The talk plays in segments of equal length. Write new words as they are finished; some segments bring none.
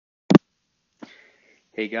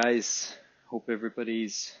Hey guys, hope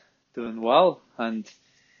everybody's doing well and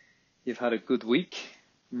you've had a good week.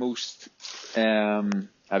 Most, I'd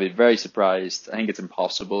be very surprised. I think it's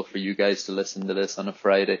impossible for you guys to listen to this on a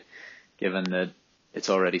Friday, given that it's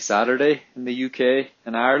already Saturday in the UK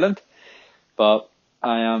and Ireland. But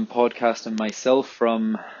I am podcasting myself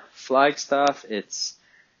from Flagstaff. It's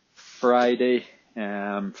Friday.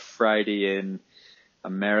 Friday in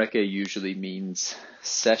America usually means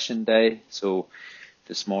session day. So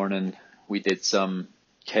this morning we did some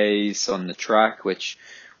Ks on the track, which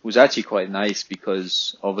was actually quite nice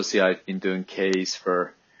because obviously I've been doing Ks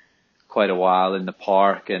for quite a while in the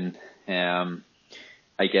park, and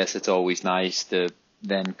I guess it's always nice to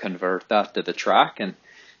then convert that to the track. And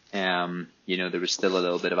there was still a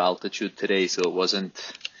little bit of altitude today, so it wasn't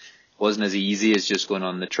as easy as just going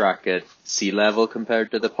on the track at sea level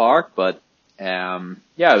compared to the park. But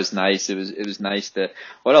it was nice. It was nice to.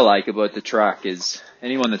 What I like about the track is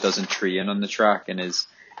anyone that doesn't train on the track and is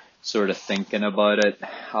sort of thinking about it,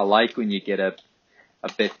 I like when you get a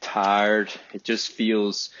bit tired. It just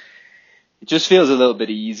feels a little bit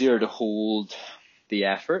easier to hold the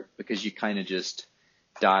effort because you kind of just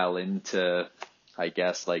dial into, I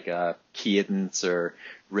guess, like a cadence or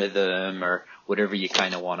rhythm or whatever you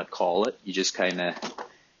kind of want to call it.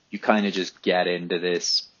 You kind of just get into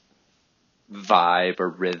this vibe or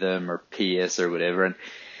rhythm or pace or whatever, and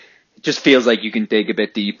it just feels like you can dig a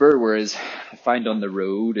bit deeper, whereas I find on the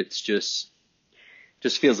road it's just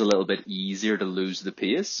feels a little bit easier to lose the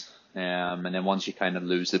pace, and then once you kind of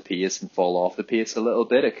lose the pace and fall off the pace a little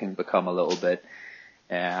bit, it can become a little bit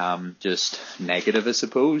just negative, I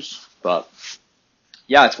suppose. But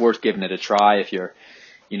yeah, it's worth giving it a try. If you're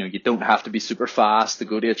you don't have to be super fast to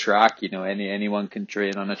go to a track. Anyone can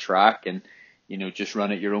train on a track and just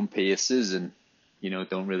run at your own paces and,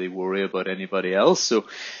 don't really worry about anybody else. So,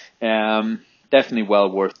 definitely well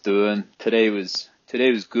worth doing. Today was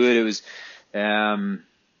good. It was,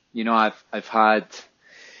 I've had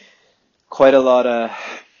quite a lot of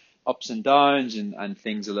ups and downs and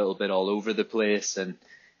things a little bit all over the place. And,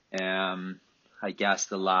 I guess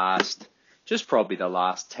probably the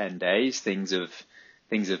last 10 days, things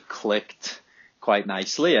have clicked quite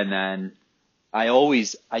nicely. And then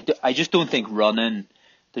I just don't think running,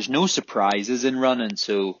 there's no surprises in running.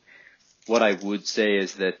 So what I would say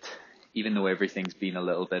is that even though everything's been a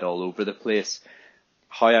little bit all over the place,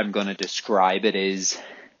 how I'm going to describe it is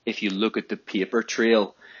if you look at the paper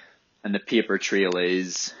trail, and the paper trail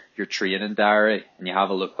is your training diary, and you have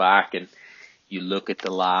a look back and you look at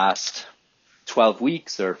the last 12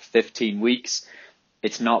 weeks or 15 weeks,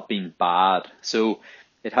 it's not been bad. So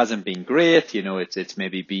it hasn't been great. It's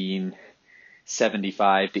maybe been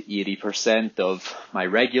 75 to 80% of my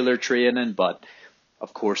regular training, but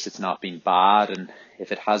of course it's not been bad. And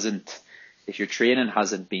if your training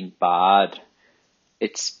hasn't been bad,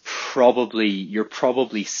 you're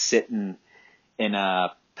probably sitting in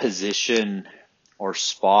a position or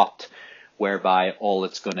spot whereby all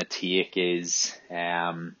it's going to take is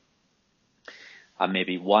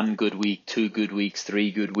maybe 1 good week, 2 good weeks,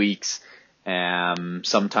 3 good weeks,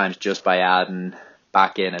 sometimes just by adding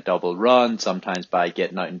back in a double run, sometimes by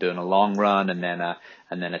getting out and doing a long run and then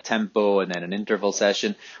a tempo and then an interval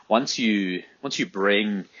session. Once you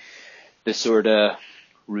bring the sort of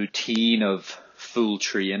routine of full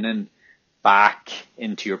training back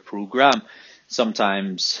into your program,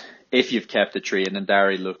 sometimes if you've kept the training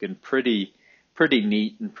diary looking pretty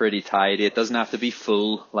neat and pretty tidy, it doesn't have to be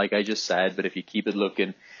full like I just said, but if you keep it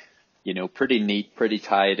looking pretty neat, pretty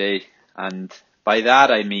tidy, and by that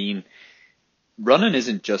I mean running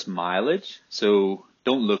isn't just mileage. So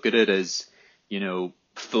don't look at it as,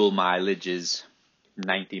 full mileage is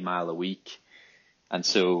 90 mile a week. And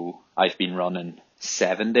so I've been running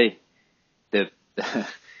 70.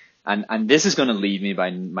 And this is going to lead me by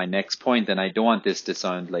my next point. And I don't want this to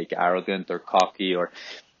sound like arrogant or cocky or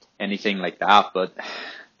anything like that. But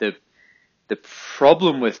the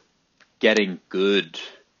problem with getting good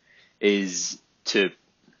is to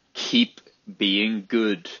keep being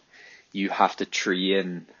good, you have to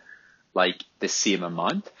train like the same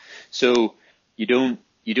amount. So you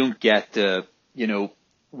don't get to,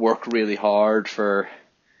 work really hard for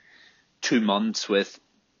 2 months with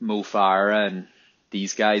Mo Farah and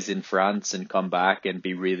these guys in France and come back and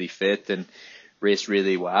be really fit and race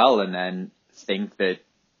really well and then think that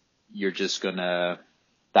you're just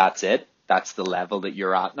that's it. That's the level that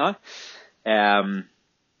you're at now.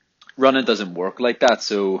 Running doesn't work like that.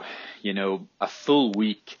 So, a full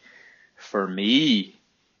week for me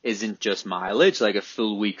isn't just mileage. Like a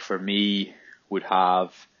full week for me would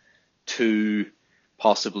have 2,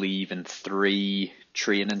 possibly even 3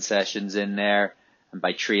 training sessions in there, And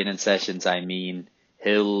by training sessions, I mean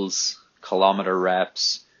hills, kilometer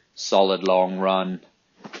reps, solid long run,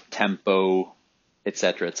 tempo,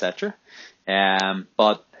 etc., etc.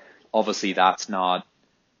 But obviously that's not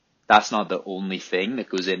the only thing that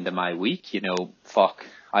goes into my week.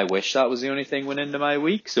 I wish that was the only thing went into my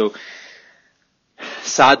week. So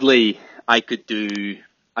sadly, I could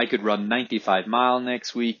run 95 mile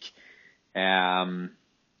next week.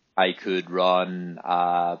 I could run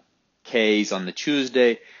Ks on the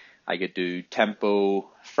Tuesday. I could do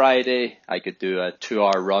tempo Friday. I could do a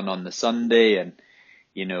 2-hour run on the Sunday and,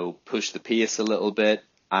 push the pace a little bit.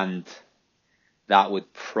 And that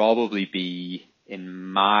would probably be,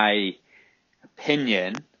 in my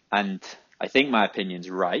opinion, and I think my opinion's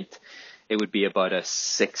right, it would be about a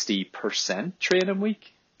 60% training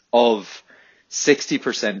week of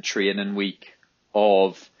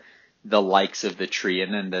the likes of the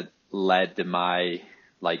training that led to my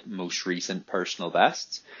most recent personal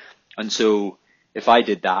bests. And so if I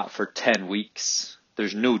did that for 10 weeks,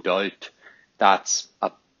 there's no doubt that's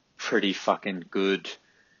a pretty fucking good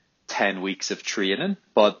 10 weeks of training,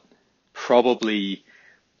 but probably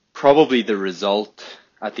the result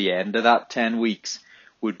at the end of that 10 weeks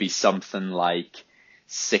would be something like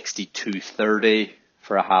 62:30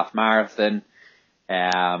 for a half marathon,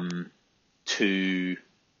 2:11,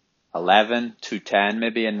 2:10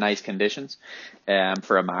 maybe in nice conditions,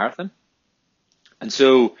 for a marathon. And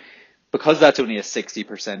so because that's only a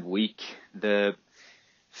 60% week, the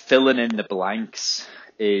filling in the blanks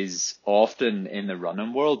is often in the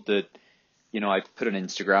running world that, I put an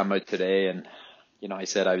Instagram out today and, I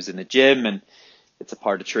said I was in the gym, and it's a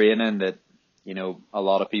part of training that, a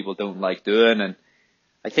lot of people don't like doing. And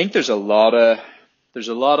I think there's a lot of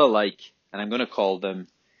and I'm going to call them,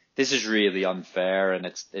 this is really unfair, and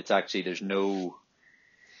it's actually, there's no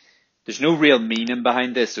real meaning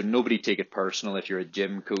behind this, so nobody take it personal if you're a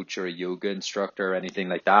gym coach or a yoga instructor or anything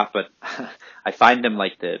like that. But I find them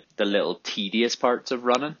like the little tedious parts of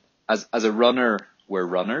running. As a runner, we're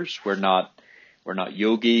runners. We're not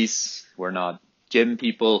yogis. We're not gym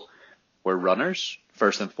people. We're runners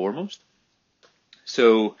first and foremost.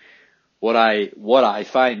 So what I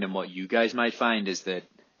find, and what you guys might find, is that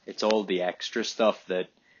it's all the extra stuff that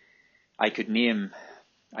I could name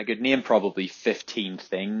probably 15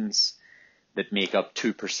 things that make up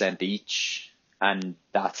 2% each, and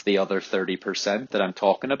that's the other 30% that I'm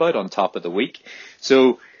talking about on top of the week.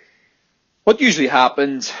 So what usually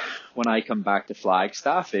happens when I come back to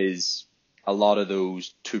Flagstaff is a lot of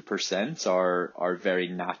those 2% are very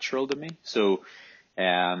natural to me. So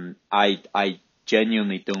I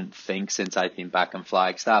genuinely don't think, since I've been back in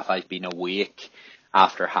Flagstaff, I've been awake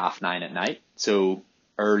after 9:30 at night. So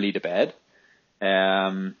early to bed.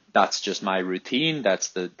 That's just my routine. That's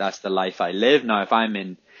the life I live. Now, if I'm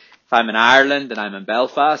in Ireland and I'm in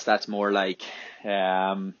Belfast, that's more like,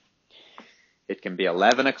 it can be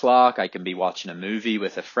 11 o'clock. I can be watching a movie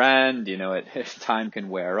with a friend. Time can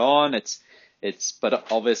wear on.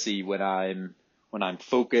 But obviously when I'm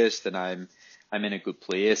focused and I'm in a good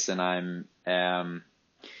place, and I'm,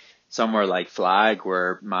 somewhere like Flag,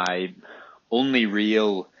 where my only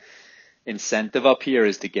real incentive up here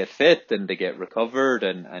is to get fit and to get recovered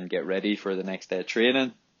and get ready for the next day of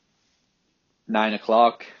training. 8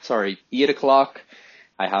 o'clock,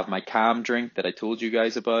 I have my Calm drink that I told you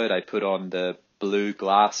guys about. I put on the blue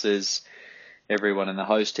glasses. Everyone in the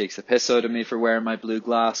house takes the piss out of me for wearing my blue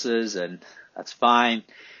glasses, and that's fine.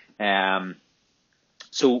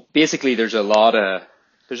 So basically there's a lot of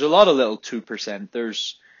little 2%.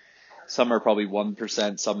 There's some are probably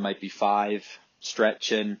 1%, some might be 5%,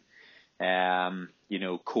 stretching,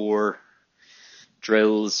 core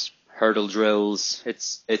drills, hurdle drills.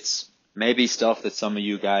 It's maybe stuff that some of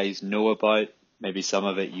you guys know about. Maybe some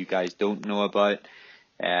of it you guys don't know about.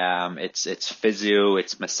 It's physio,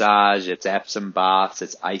 it's massage, it's Epsom baths,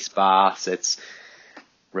 it's ice baths, it's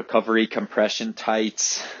recovery compression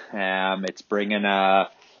tights. It's bringing a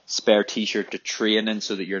spare t-shirt to training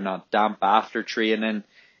so that you're not damp after training.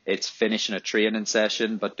 It's finishing a training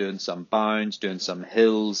session but doing some bounds, doing some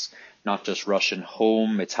hills, not just rushing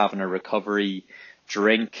home. It's having a recovery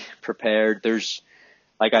drink prepared. There's,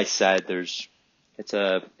 like I said, it's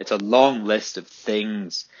a long list of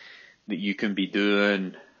things that you can be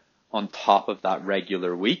doing on top of that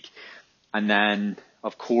regular week. And then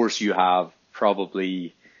of course you have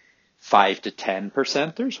probably 5 to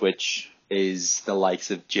 10%ers, which is the likes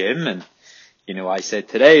of gym. And I said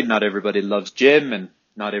today, not everybody loves gym, and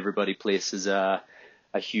not everybody places a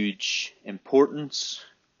huge importance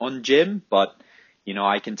on gym. But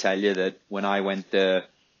I can tell you that when I went to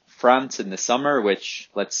France in the summer, which,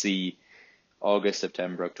 let's see, August,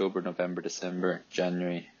 September, October, November, December,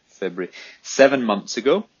 January, February. 7 months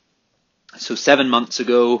ago. So 7 months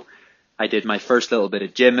ago, I did my first little bit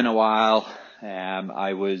of gym in a while.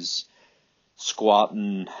 I was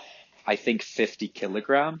squatting, I think, 50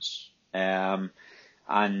 kilograms. And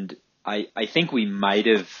I think we might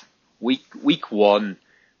have, week one,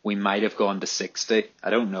 we might have gone to 60. I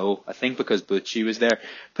don't know. I think because Butchie was there.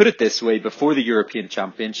 Put it this way, before the European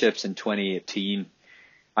Championships in 2018,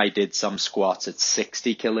 I did some squats at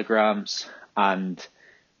 60 kilograms and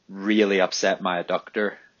really upset my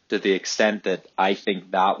adductor to the extent that I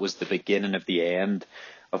think that was the beginning of the end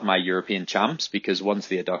of my European champs, because once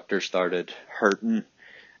the adductor started hurting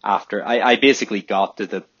after, I basically got to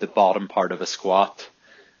the bottom part of a squat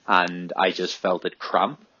and I just felt it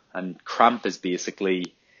cramp. And cramp is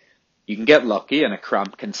basically, you can get lucky and a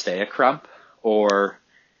cramp can stay a cramp, or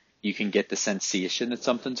you can get the sensation that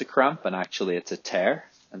something's a cramp and actually it's a tear.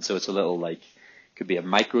 And so it's a little like, could be a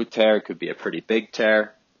micro tear, could be a pretty big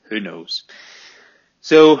tear, who knows.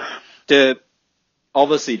 So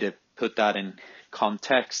obviously to put that in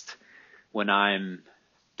context, when I'm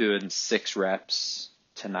doing 6 reps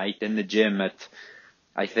tonight in the gym at,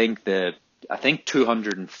 I think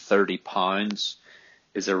 230 pounds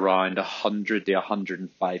is around 100 to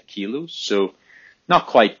 105 kilos. So not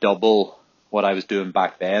quite double what I was doing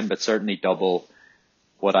back then, but certainly double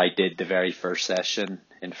what I did the very first session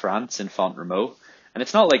in France in Font-Romeu. And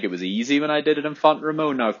it's not like it was easy when I did it in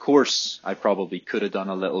Font-Romeu. Now, of course, I probably could have done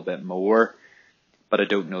a little bit more, but I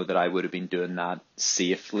don't know that I would have been doing that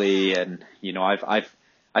safely. And, you know,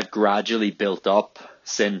 I've gradually built up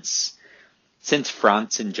since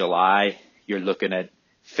France in July. You're looking at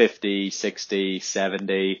 50, 60,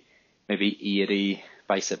 70, maybe 80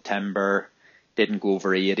 by September. Didn't go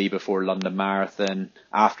over 80 before London Marathon.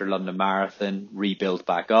 After London Marathon, rebuilt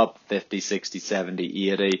back up, 50, 60,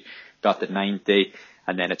 70, 80, got to 90.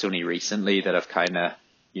 And then it's only recently that I've kind of,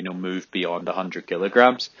 you know, moved beyond 100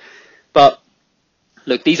 kilograms. But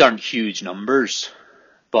look, these aren't huge numbers,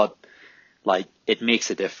 but like it makes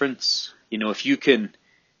a difference. You know, if you can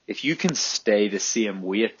stay the same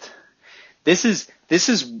weight, this is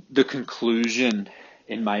the conclusion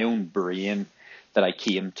in my own brain that I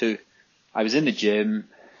came to. I was in the gym,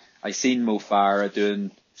 I seen Mo Farah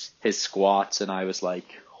doing his squats, and I was like,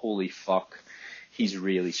 holy fuck, he's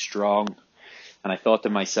really strong. And I thought to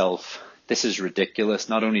myself, this is ridiculous.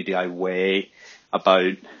 Not only do I weigh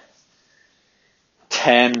about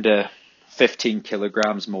 10 to 15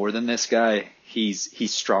 kilograms more than this guy, he's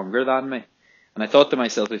stronger than me. And I thought to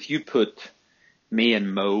myself, if you put me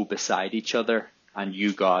and Mo beside each other and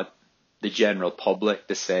you got the general public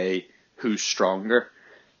to say who's stronger,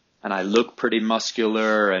 and I look pretty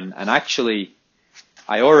muscular, and actually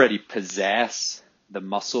I already possess the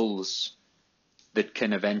muscles that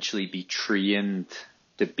can eventually be trained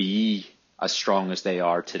to be as strong as they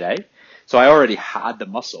are today. So I already had the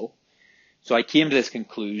muscle. So I came to this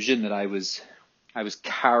conclusion that I was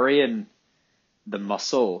carrying the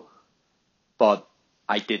muscle, but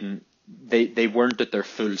they weren't at their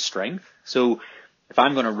full strength. So if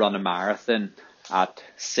I'm going to run a marathon at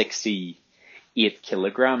 68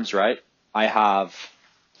 kilograms, right? I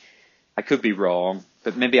could be wrong,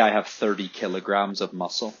 but maybe I have 30 kilograms of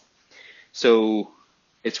muscle. So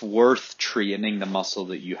it's worth training the muscle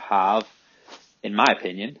that you have, in my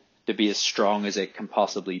opinion, to be as strong as it can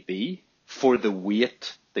possibly be for the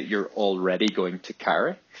weight that you're already going to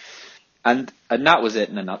carry. And that was it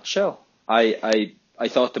in a nutshell. I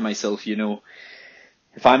thought to myself, you know,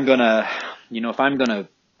 if I'm gonna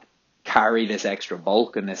carry this extra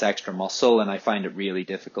bulk and this extra muscle, and I find it really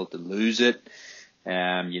difficult to lose it,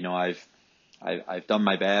 you know, I've done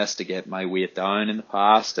my best to get my weight down in the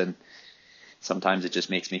past, and sometimes it just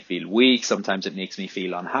makes me feel weak, sometimes it makes me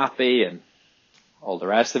feel unhappy, and all the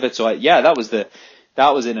rest of it. So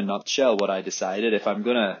that was in a nutshell what I decided. If I'm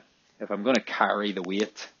gonna carry the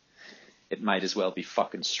weight, it might as well be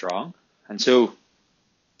fucking strong. And so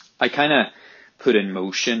I kind of put in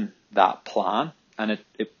motion that plan, and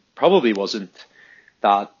it probably wasn't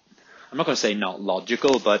that, I'm not going to say not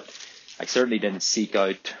logical, but I certainly didn't seek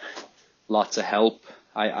out lots of help.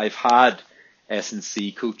 I've had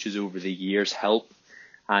S&C coaches over the years help,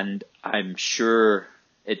 and I'm sure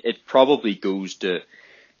it probably goes to,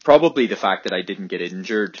 probably the fact that I didn't get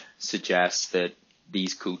injured suggests that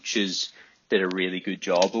these coaches did a really good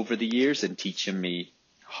job over the years in teaching me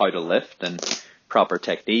how to lift and proper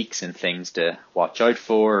techniques and things to watch out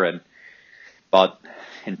for. But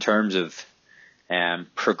in terms of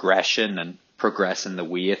progression and progressing the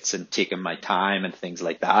weights and taking my time and things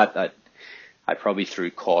like that, I probably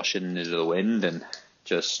threw caution into the wind and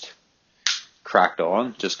just cracked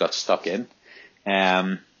on, just got stuck in.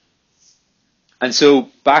 And so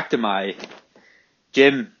back to my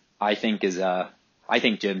gym, I think gym's a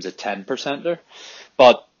 10%er,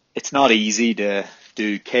 but it's not easy to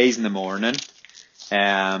do Ks in the morning.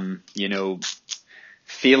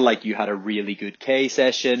 Feel like you had a really good K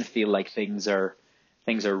session, feel like things are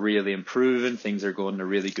really improving, things are going in a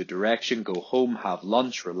really good direction, go home, have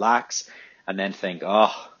lunch, relax, and then think,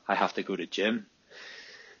 oh, I have to go to gym.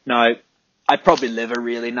 Now, I probably live a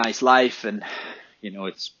really nice life, and,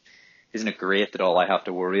 isn't it great that all I have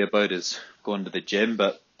to worry about is going to the gym?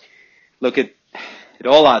 But look, it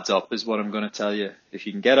all adds up is what I'm going to tell you. If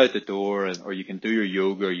you can get out the door, or you can do your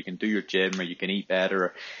yoga, or you can do your gym, or you can eat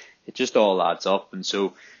better, it just all adds up. And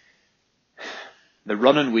so the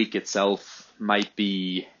running week itself might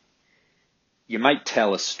be, you might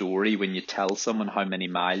tell a story when you tell someone how many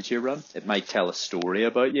miles you run. It might tell a story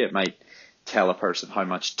about you. It might tell a person how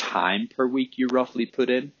much time per week you roughly put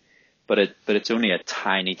in. But it's only a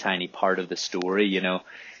tiny, tiny part of the story.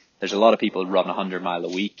 There's a lot of people who run 100 mile a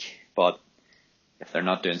week, but if they're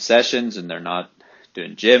not doing sessions and they're not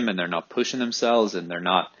doing gym and they're not pushing themselves and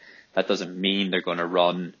that doesn't mean they're going to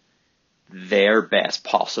run their best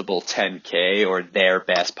possible 10K or their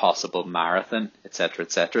best possible marathon, etc.,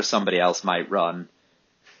 etc. Somebody else might run,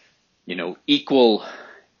 equal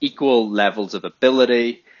levels of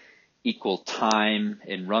ability, equal time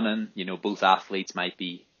in running. Both athletes might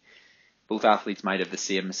have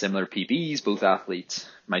the similar PBs. Both athletes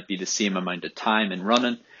might be the same amount of time in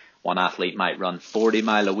running. One athlete might run 40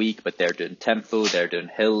 mile a week, but they're doing tempo, they're doing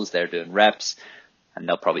hills, they're doing reps, and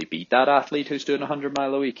they'll probably beat that athlete who's doing 100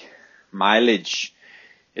 mile a week. Mileage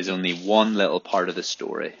is only one little part of the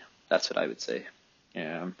story. That's what I would say.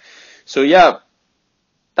 So yeah,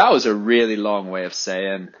 that was a really long way of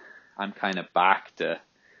saying I'm kind of back to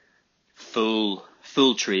full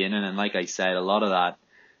training. And like I said, a lot of that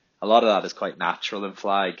is quite natural in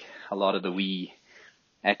flag. A lot of the wee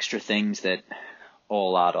extra things that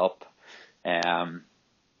all add up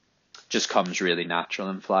just comes really natural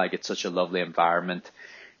in flag. It's such a lovely environment.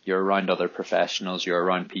 You're around other professionals. You're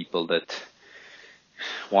around people that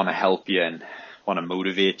want to help you and want to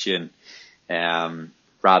motivate you. And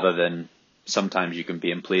rather than sometimes you can be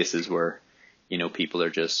in places where, people are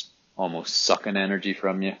just almost sucking energy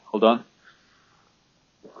from you. Hold on.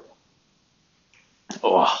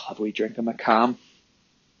 Oh, have we drink of my calm?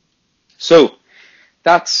 So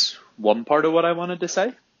that's one part of what I wanted to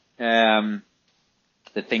say. That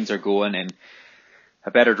things are going in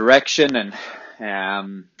a better direction, and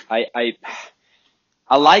I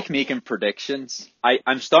like making predictions.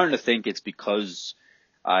 I'm starting to think it's because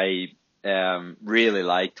I really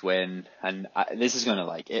liked this is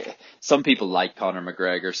gonna some people like Conor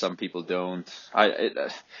McGregor, some people don't. I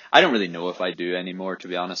don't really know if I do anymore, to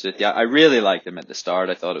be honest with you. I really liked him at the start.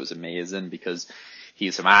 I thought it was amazing because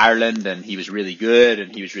he's from Ireland and he was really good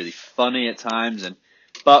and he was really funny at times,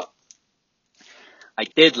 but I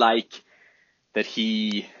did like that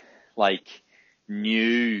he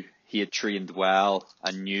knew he had trained well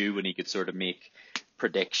and knew when he could sort of make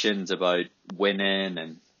predictions about winning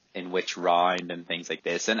and in which round and things like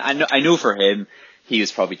this. And I know for him, he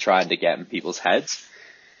was probably trying to get in people's heads.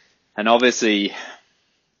 And obviously,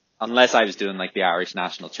 unless I was doing like the Irish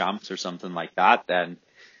national champs or something like that, then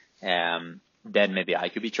maybe I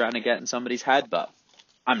could be trying to get in somebody's head, but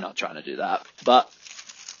I'm not trying to do that. But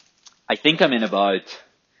I think I'm in about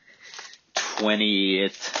 20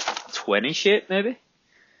 shape, maybe.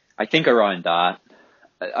 I think around that.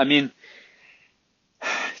 I mean,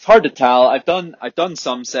 it's hard to tell. I've done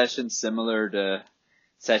some sessions similar to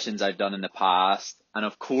sessions I've done in the past. And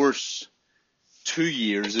of course, 2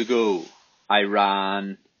 years ago, I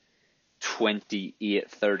ran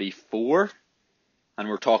 28:34. And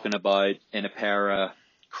we're talking about in a pair of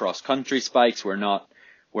cross-country spikes. We're not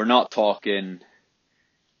talking,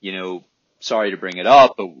 sorry to bring it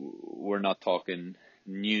up, but we're not talking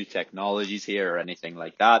new technologies here or anything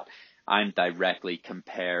like that. I'm directly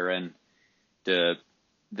comparing and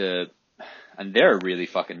they're a really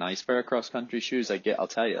fucking nice pair of cross-country shoes. I'll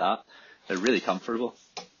tell you that. They're really comfortable.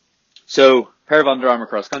 So, pair of Under Armour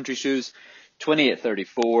cross-country shoes,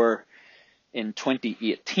 28:34 in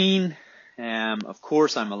 2018. Of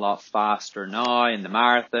course, I'm a lot faster now in the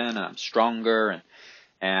marathon, and I'm stronger.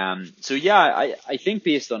 And so yeah, I think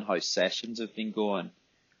based on how sessions have been going,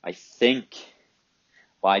 I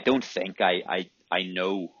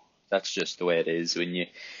know that's just the way it is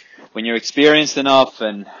when you're experienced enough,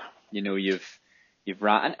 and you've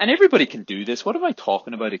ran, and everybody can do this. What am I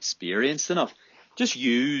talking about? Experienced enough? Just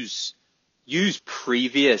use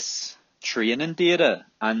previous training data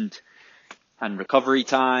and recovery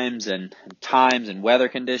times and weather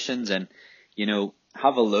conditions, and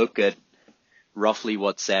have a look at roughly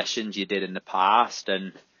what sessions you did in the past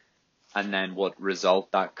and then what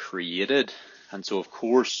result that created. And so, of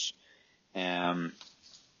course,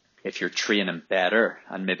 if you're training better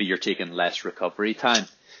and maybe you're taking less recovery time,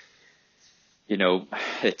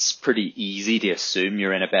 it's pretty easy to assume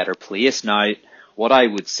you're in a better place. Now, what I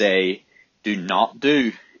would say do not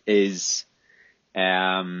do is,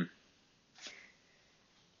 like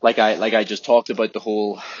I just talked about the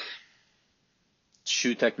whole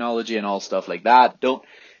shoe technology and all stuff like that. Don't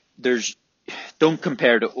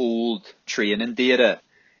compare to old training data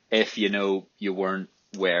if you weren't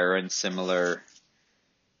wearing similar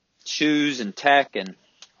shoes and tech and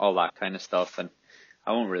all that kind of stuff. And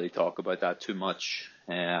I won't really talk about that too much.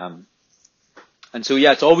 And so,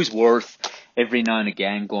 yeah, it's always worth every now and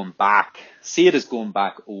again going back. See it as going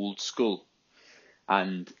back old school.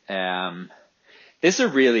 And this is a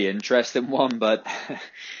really interesting one, but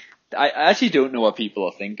I actually don't know what people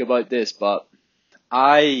will think about this, but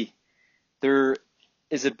there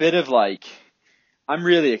is a bit of like, I'm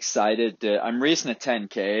really excited. I'm racing a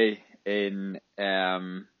 10K in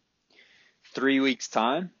 3 weeks'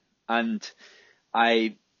 time, and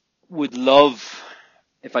I would love,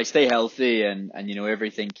 if I stay healthy and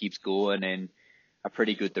everything keeps going in a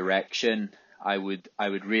pretty good direction, I would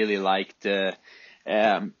really like to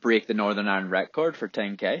break the Northern Ireland record for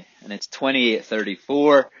 10K, and it's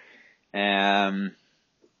 28:34.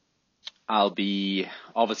 I'll be,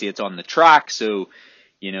 obviously it's on the track, so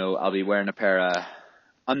I'll be wearing a pair of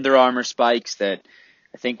Under Armour spikes that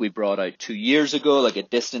I think we brought out 2 years ago, like a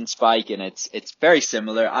distance spike, and it's very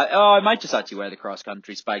similar. I might just actually wear the cross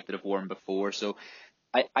country spike that I've worn before. So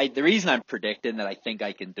the reason I'm predicting that I think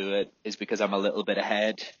I can do it is because I'm a little bit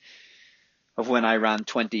ahead of when I ran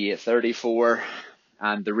 28:34,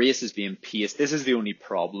 and the race is being paced. This is the only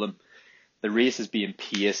problem. The race is being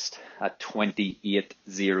paced at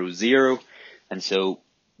 28:00, and so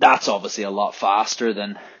that's obviously a lot faster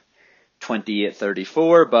than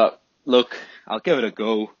 28:34. But look, I'll give it a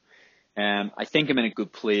go. I think I'm in a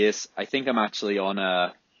good place. I think I'm actually on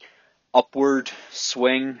a upward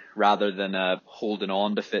swing rather than a holding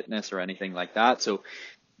on to fitness or anything like that. So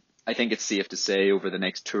I think it's safe to say over the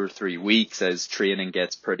next 2 or 3 weeks, as training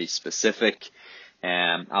gets pretty specific,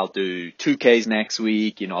 I'll do 2Ks next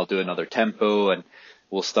week. I'll do another tempo, and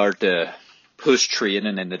we'll start to push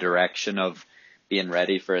training in the direction of being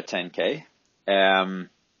ready for a 10K.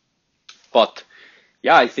 But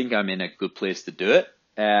yeah, I think I'm in a good place to do it.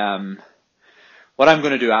 What I'm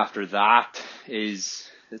going to do after that is,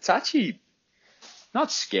 it's actually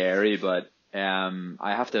not scary, but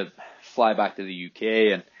I have to fly back to the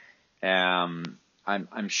UK, and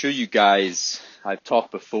I'm sure you guys, I've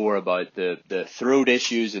talked before about the throat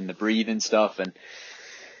issues and the breathing stuff, and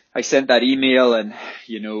I sent that email, and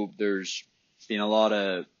there's been a lot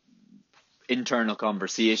of internal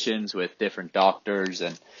conversations with different doctors,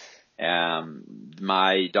 and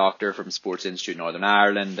my doctor from Sports Institute Northern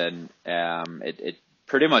Ireland, and it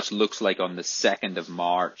pretty much looks like on the 2nd of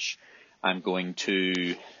March I'm going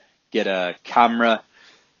to get a camera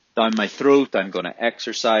down my throat. I'm going to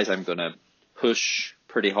exercise, I'm going to push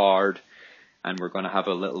pretty hard, and we're going to have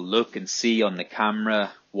a little look and see on the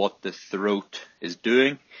camera what the throat is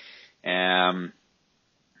doing.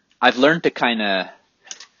 I've learned to kind of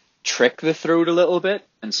trick the throat a little bit,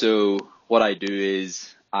 and so what I do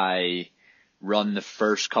is I run the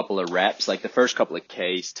first couple of reps, like the first couple of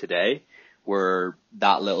Ks today were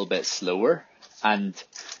that little bit slower, and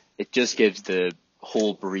it just gives the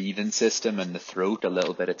whole breathing system and the throat a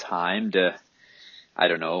little bit of time to, I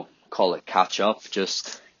don't know, call it catch up,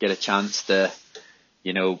 just get a chance to,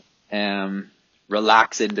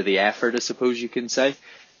 relax into the effort, I suppose you can say.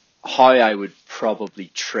 How I would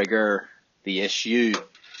probably trigger the issue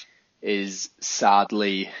is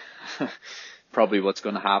sadly probably what's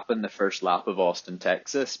going to happen the first lap of Austin,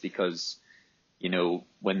 Texas, because,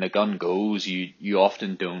 when the gun goes, you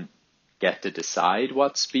often don't get to decide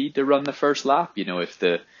what speed to run the first lap. If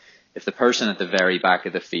the person at the very back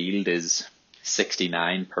of the field is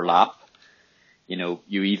 69 per lap, you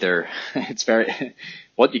either, it's very,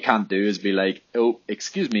 what you can't do is be like, oh,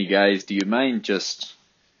 excuse me guys, do you mind just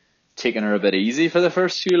taking her a bit easy for the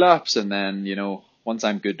first few laps, and then, once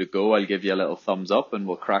I'm good to go, I'll give you a little thumbs up and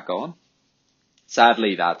we'll crack on.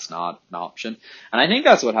 Sadly, that's not an option. And I think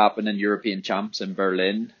that's what happened in European Champs in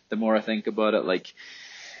Berlin. The more I think about it,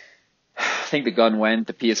 I think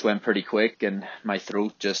the pace went pretty quick, and my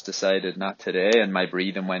throat just decided not today, and my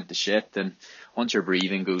breathing went to shit. And once your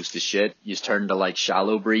breathing goes to shit, you turn to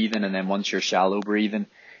shallow breathing, and then once you're shallow breathing,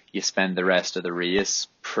 you spend the rest of the race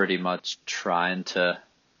pretty much trying to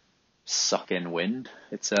suck in wind.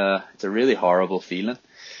 It's a really horrible feeling.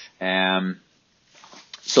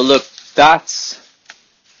 So look, that's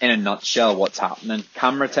in a nutshell what's happening.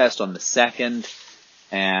 Camera test on the 2nd.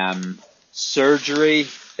 Surgery,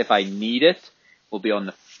 if I need it, will be on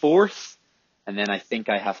the 4th. And then I think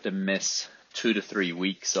I have to miss 2 to 3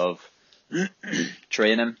 weeks of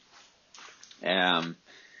training.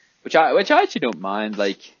 Which I actually don't mind.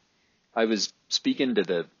 Like, I was speaking to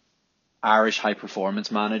the Irish high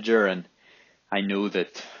performance manager, and I know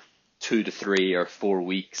that 2 to 3 or 4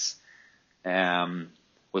 weeks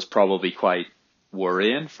was probably quite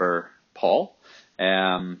worrying for Paul.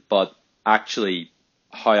 But actually,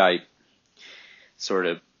 what I sort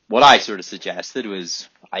of suggested was,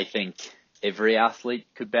 I think every athlete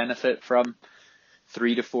could benefit from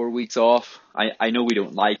 3 to 4 weeks off. I know we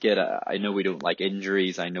don't like it. I know we don't like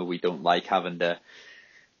injuries. I know we don't like having to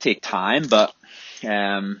take time, but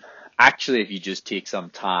actually, if you just take some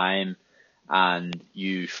time and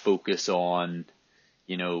you focus on,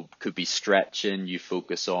 could be stretching, you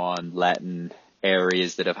focus on letting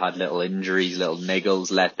areas that have had little injuries, little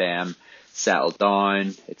niggles, let them settle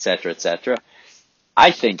down, etc., etc.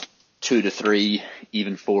 I think 2 to 3,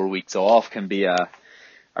 even 4 weeks off can be a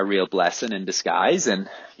real blessing in disguise. And,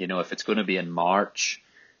 if it's going to be in March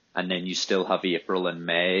and then you still have April and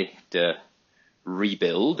May to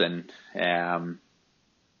rebuild and I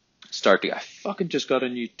fucking just got a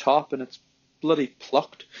new top and it's bloody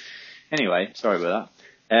plucked. Anyway, sorry about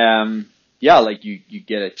that. You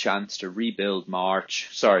get a chance to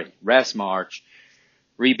rest March,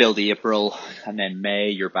 rebuild April, and then May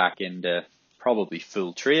you're back into probably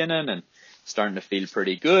full training and starting to feel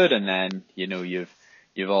pretty good. And then, you've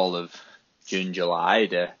all of June, July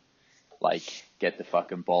to get the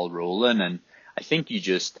fucking ball rolling. And I think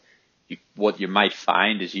what you might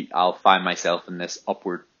find is I'll find myself in this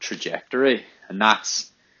upward trajectory. And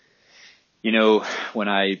that's, when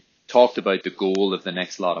I talked about the goal of the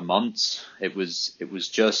next lot of months, it was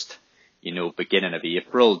just, beginning of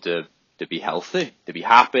April to be healthy, to be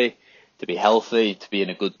happy, to be healthy, to be in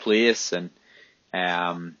a good place. And,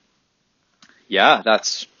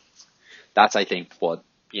 that's I think what,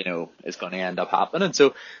 is going to end up happening.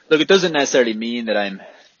 So look, it doesn't necessarily mean that I'm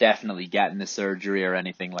definitely getting the surgery or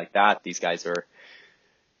anything like that. These guys are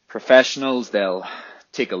professionals. They'll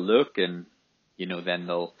take a look and, then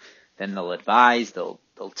they'll advise, they'll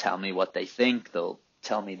tell me what they think, they'll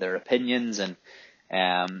tell me their opinions. And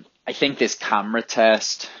I think this camera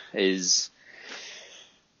test is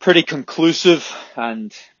pretty conclusive,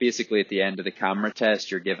 and basically at the end of the camera test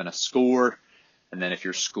you're given a score, and then if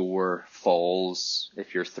your score falls,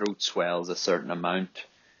 if your throat swells a certain amount,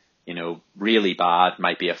 really bad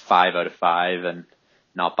might be a 5 out of 5, and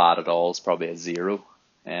not bad at all is probably a 0.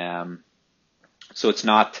 So it's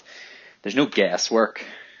not, there's no guesswork.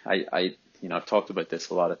 I've talked about this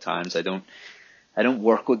a lot of times. I don't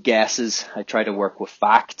work with guesses. I try to work with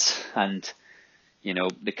facts, and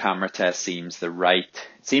the camera test seems the right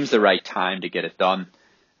time to get it done,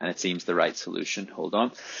 and it seems the right solution. Hold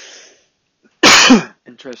on.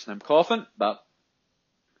 Interesting, I'm coughing, but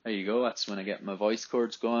there you go. That's when I get my voice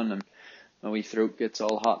cords going and my wee throat gets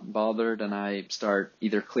all hot and bothered and I start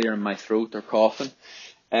either clearing my throat or coughing.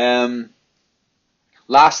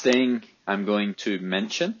 Last thing I'm going to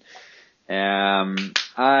mention,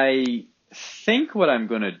 I think what I'm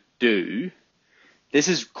going to do, this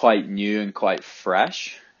is quite new and quite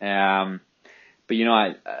fresh, but I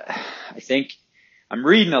think I'm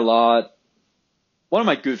reading a lot. One of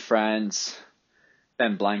my good friends,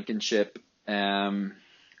 Ben Blankenship,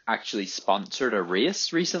 actually sponsored a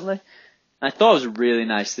race recently. And I thought it was a really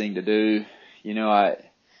nice thing to do.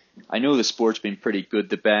 I know the sport's been pretty good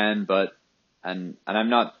to Ben, but and I'm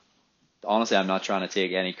not trying to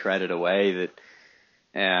take any credit away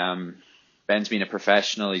that Ben's been a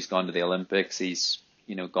professional. He's gone to the Olympics. He's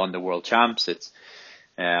gone to world champs. It's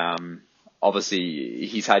obviously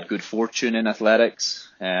he's had good fortune in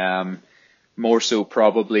athletics. More so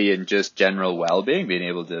probably in just general well-being, being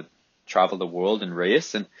able to travel the world and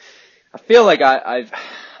race. And I feel like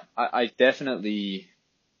I've definitely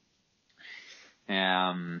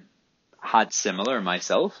had similar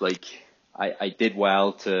myself. Like I did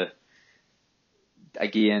well to,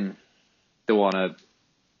 again, don't want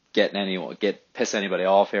to piss anybody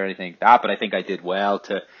off or anything like that, but I think I did well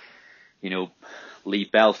to,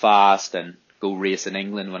 leave Belfast and go race in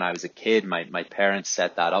England when I was a kid. My parents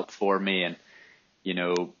set that up for me, and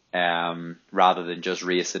rather than just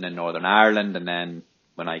racing in Northern Ireland. And then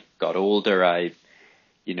when I got older, I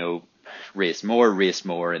raced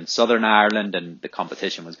more in Southern Ireland, and the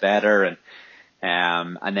competition was better, and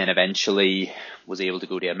then eventually was able to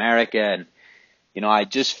go to America, and I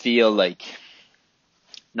just feel like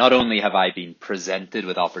not only have I been presented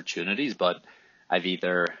with opportunities, but I've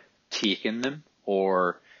either taken them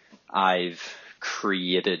or I've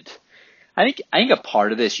created. I think a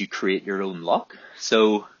part of this, you create your own luck.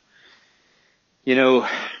 So, you know,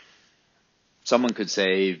 someone could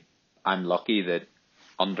say I'm lucky that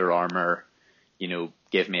Under Armour,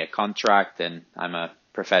 give me a contract and I'm a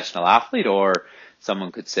professional athlete, or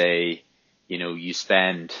someone could say, you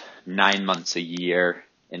spend 9 months a year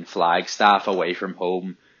in Flagstaff away from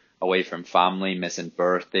home, away from family, missing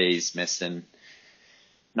birthdays, missing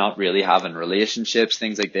not really having relationships,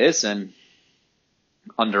 things like this. And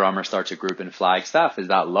Under Armour starts a group in Flagstaff. Is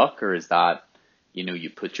that luck, or is that, you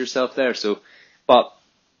put yourself there? So, but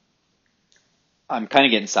I'm kind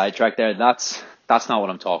of getting sidetracked there. That's not what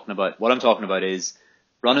I'm talking about. What I'm talking about is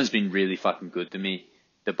running's been really fucking good to me.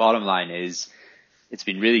 The bottom line is it's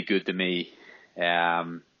been really good to me.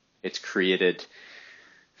 It's created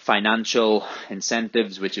financial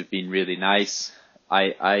incentives which have been really nice.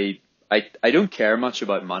 I don't care much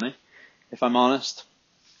about money, if I'm honest.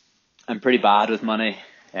 I'm pretty bad with money.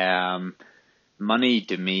 Money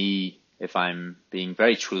to me, if I'm being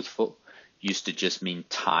very truthful, used to just mean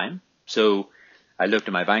time. So I looked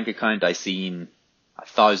at my bank account, I seen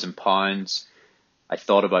 £1,000. I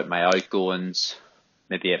thought about my outgoings.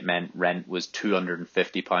 Maybe it meant rent was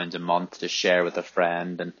 £250 a month to share with a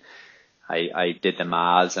friend, and I did the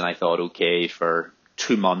maths and I thought, okay, for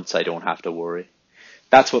 2 months I don't have to worry.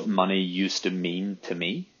 That's what money used to mean to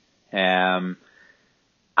me. I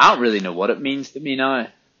don't really know what it means to me now.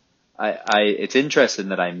 It's interesting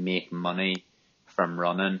that I make money from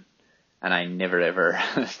running, and I never ever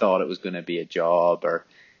thought it was going to be a job, or,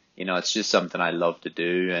 it's just something I love to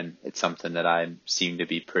do, and it's something that I seem to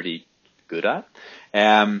be pretty good at.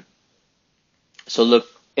 So look,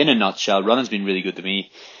 in a nutshell, running's been really good to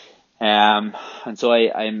me. And so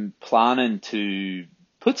I'm planning to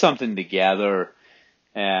put something together,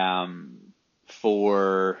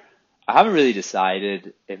 for, I haven't really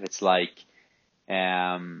decided if it's like,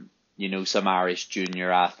 some Irish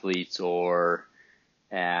junior athletes, or,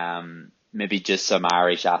 maybe just some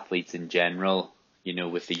Irish athletes in general,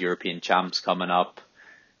 with the European champs coming up.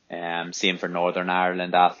 Same for Northern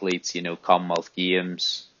Ireland athletes, Commonwealth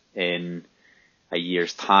Games in a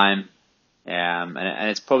year's time. And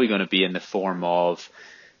it's probably going to be in the form of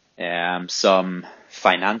some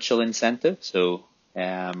financial incentive. So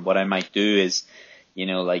what I might do is,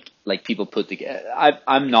 like people put together.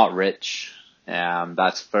 I'm not rich.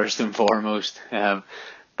 That's first and foremost.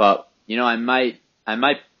 But I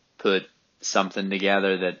might put something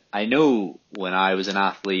together that I know when I was an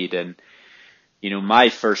athlete, and my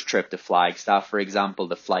first trip to Flagstaff, for example,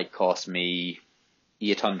 the flight cost me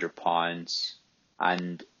 £800,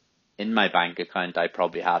 and in my bank account I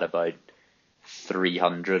probably had about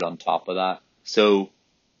 300 on top of that. So,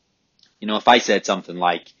 if I said something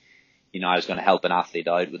like, I was going to help an athlete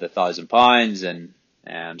out with £1,000,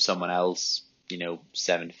 and someone else,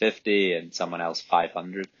 750, and someone else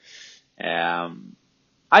 500.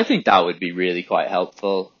 I think that would be really quite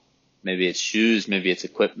helpful. Maybe it's shoes, maybe it's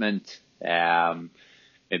equipment, maybe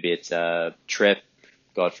it's a trip.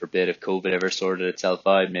 God forbid if COVID ever sorted itself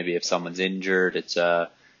out. Maybe if someone's injured, it's a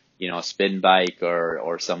spin bike,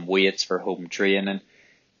 or some weights for home training.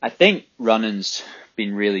 I think running's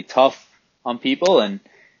been really tough on people, and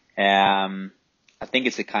I think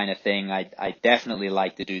it's the kind of thing I definitely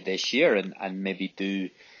like to do this year, and maybe do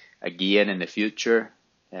again in the future.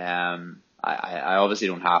 I obviously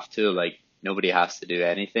don't have to, like, nobody has to do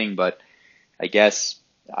anything, but I guess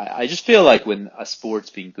I just feel like when a sport's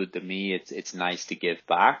been good to me, it's nice to give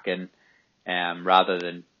back, and rather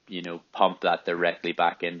than pump that directly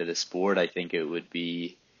back into the sport, I think it would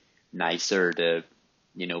be nicer to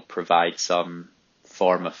provide some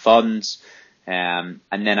form of funds. And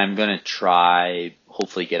then I'm going to try,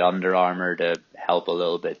 hopefully get Under Armour to help a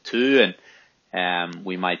little bit too. And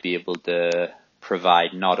we might be able to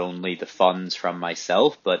provide not only the funds from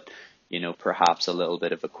myself, but, perhaps a little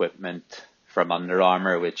bit of equipment from Under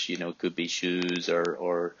Armour, which, could be shoes,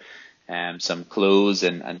 or some clothes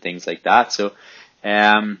and things like that. So,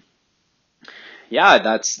 yeah,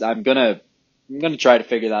 I'm going to try to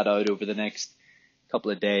figure that out over the next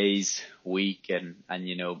couple of days, week, and I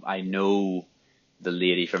know the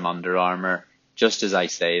lady from Under Armour. Just as I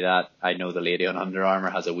say that, I know the lady on Under Armour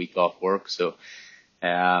has a week off work, so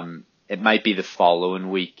it might be the following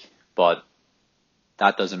week, but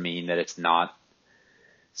that doesn't mean that it's not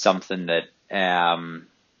something that I'm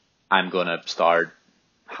gonna start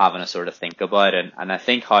having a sort of think about. And I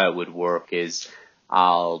think how it would work is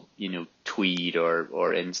I'll tweet or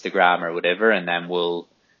Instagram or whatever, and then we'll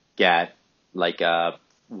get like a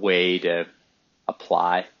way to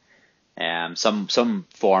apply some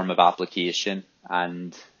form of application,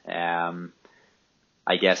 and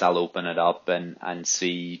I guess I'll open it up and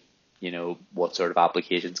see, what sort of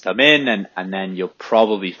applications come in, and then you'll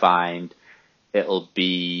probably find it'll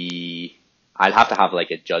be, I'll have to have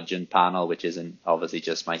like a judging panel, which isn't obviously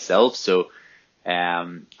just myself. So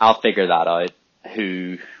I'll figure that out,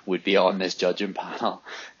 who would be on this judging panel.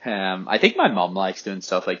 I think my mum likes doing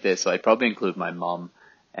stuff like this, so I'd probably include my mum.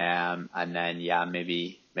 And then, yeah,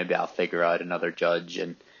 maybe I'll figure out another judge,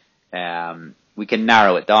 and we can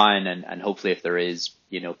narrow it down, and hopefully if there is,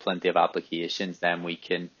 plenty of applications, then we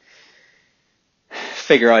can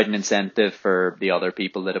figure out an incentive for the other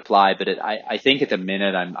people that apply. But I think at the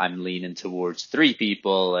minute I'm leaning towards 3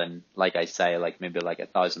 people, and like I say, like maybe like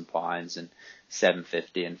 £1,000 and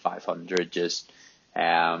 750 and 500, just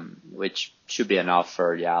which should be enough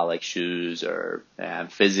for, like shoes or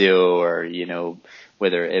physio, or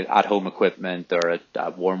whether at home equipment, or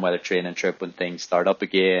a warm weather training trip when things start up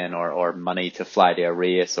again, or money to fly to a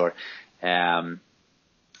race, or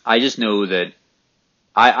I just know that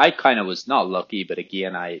I kind of was not lucky, but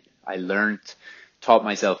again, I taught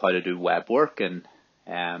myself how to do web work, and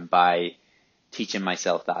by teaching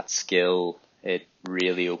myself that skill, it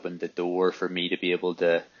really opened the door for me to be able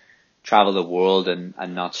to travel the world and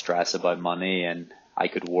not stress about money, and I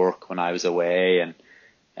could work when I was away, and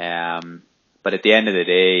but at the end of the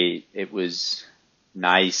day, it was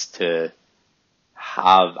nice to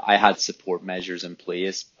I had support measures in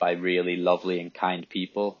place by really lovely and kind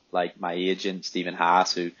people, like my agent Stephen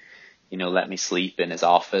Haas, who let me sleep in his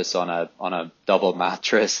office on a double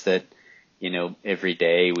mattress that every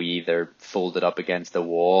day we either folded up against the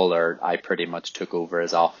wall, or I pretty much took over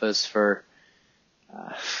his office for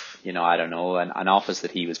I don't know, an office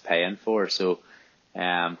that he was paying for. So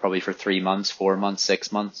probably for 3 months, 4 months,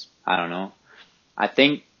 6 months, I don't know. I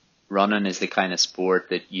think running is the kind of sport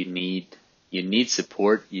that you need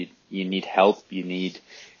support, you need help, you need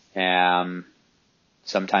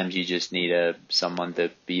sometimes you just need someone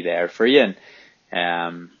to be there for you,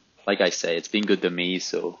 and like I say, it's been good to me,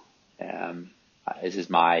 so this is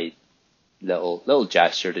my little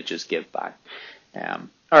gesture to just give back. All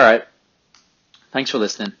right, thanks for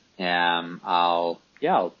listening. I'll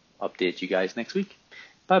update you guys next week.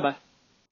 Bye bye.